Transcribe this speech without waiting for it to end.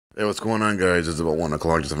Hey, what's going on, guys? It's about 1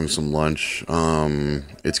 o'clock, just having some lunch.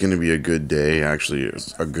 It's gonna be a good day, actually.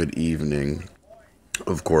 It's a good evening,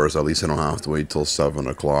 of course. At least I don't have to wait till 7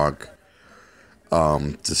 o'clock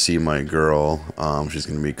to see my girl. She's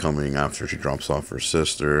gonna be coming after she drops off her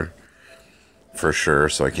sister, for sure.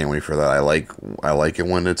 So I can't wait for that. I like it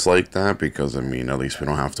when it's like that because I mean, at least we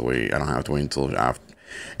don't have to wait. I don't have to wait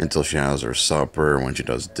until she has her supper, when she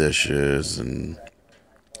does dishes and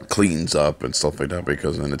cleans up and stuff like that,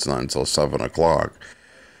 because then it's not until 7 o'clock.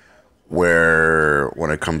 Where when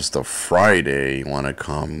it comes to Friday, you want to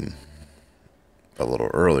come a little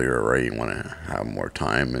earlier, right? You want to have more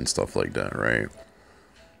time and stuff like that, right?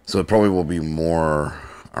 So it probably will be more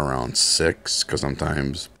around 6, because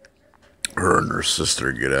sometimes her and her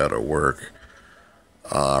sister get out of work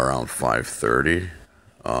around 5:30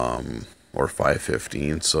 or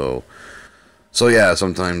 5:15. So yeah,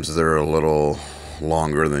 sometimes they're a little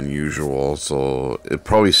longer than usual. So it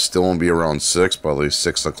probably still won't be around 6, but at least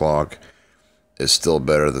 6 o'clock is still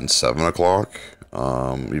better than 7 o'clock.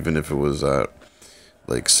 Even if it was at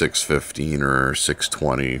like 6:15 or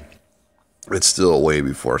 6:20, it's still way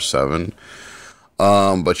before 7.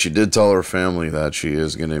 But she did tell her family that she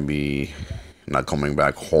is gonna be not coming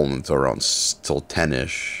back home until around till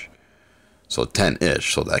 10ish. So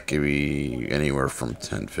 10ish. So that could be anywhere from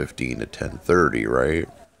 10:15 to 10:30, right?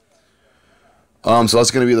 So that's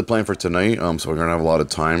gonna be the plan for tonight. So we're gonna have a lot of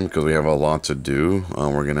time because we have a lot to do.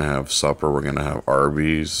 We're gonna have supper. We're gonna have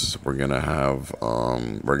Arby's. We're gonna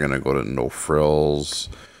go to No Frills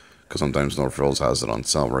because sometimes No Frills has it on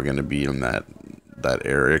sale. We're gonna be in that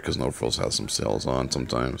area because No Frills has some sales on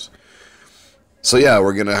sometimes. So yeah,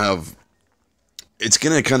 we're gonna have. It's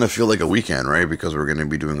gonna kind of feel like a weekend, right? Because we're gonna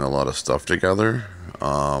be doing a lot of stuff together.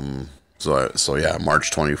 So yeah, March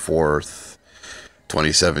 24th.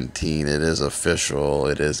 2017, it is official.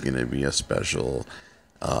 It is going to be a special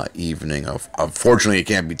evening. Unfortunately, it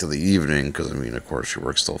can't be till the evening because, I mean, of course, she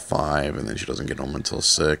works till 5 and then she doesn't get home until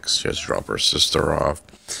 6. She has to drop her sister off.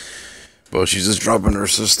 But she's just dropping her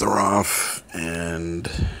sister off and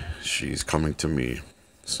she's coming to me.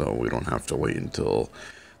 So we don't have to wait until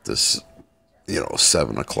this,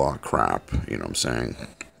 7 o'clock crap. You know what I'm saying?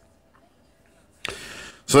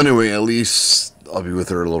 So anyway, at least I'll be with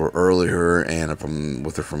her a little earlier, and if I'm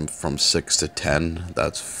with her from 6 to 10,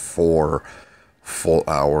 that's 4 full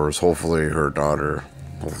hours. Hopefully,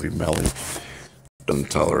 hopefully Melly,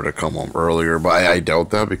 doesn't tell her to come home earlier, but I doubt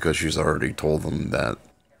that because she's already told them that.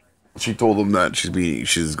 She told them that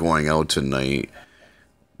she's going out tonight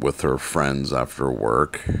with her friends after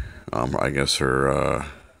work. I guess her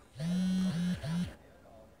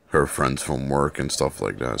friends from work and stuff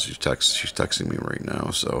like that. She's texting me right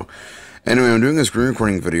now. So anyway, I'm doing a screen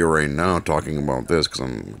recording video right now talking about this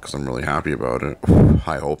because I'm really happy about it.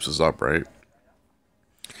 High hopes is up, right?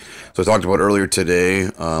 So I talked about earlier today.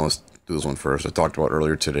 Let's do this one first. I talked about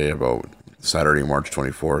earlier today about Saturday, March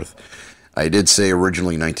 24th. I did say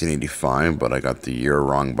originally 1985, but I got the year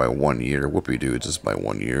wrong by 1 year. Whoopie doo, just by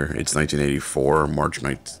 1 year. It's 1984, March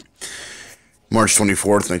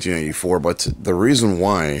 24th, 1984. But the reason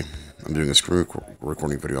why I'm doing a screen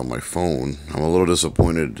recording video on my phone, I'm a little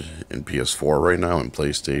disappointed in PS4 right now, and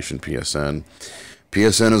PlayStation, PSN.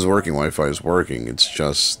 PSN is working, Wi-Fi is working. It's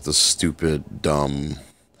just the stupid, dumb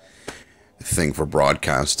thing for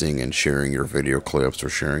broadcasting and sharing your video clips or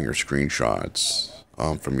sharing your screenshots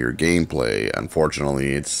from your gameplay.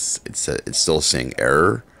 Unfortunately, it's still saying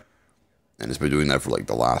error, and it's been doing that for like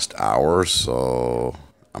the last hour. So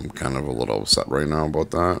I'm kind of a little upset right now about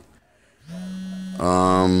that.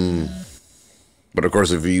 But of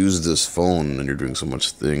course, if you use this phone and you're doing so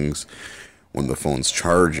much things when the phone's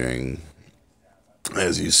charging,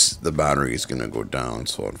 the battery is gonna go down.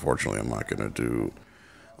 So unfortunately, I'm not gonna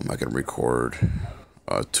record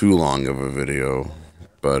too long of a video.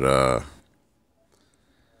 But wow,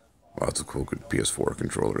 that's a cool PS4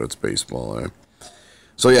 controller. That's baseball, eh?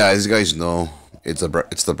 So yeah, as you guys know, it's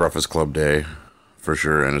the Breakfast Club day for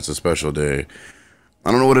sure, and it's a special day.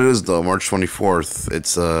 I don't know what it is though. March 24th.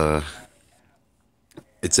 It's a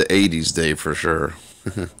 80s day for sure.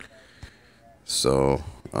 So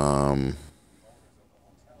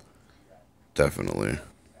definitely.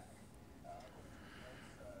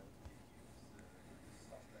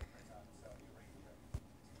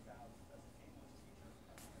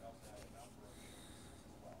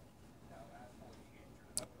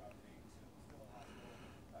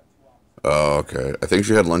 Oh, okay. I think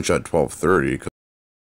she had lunch at 12:30.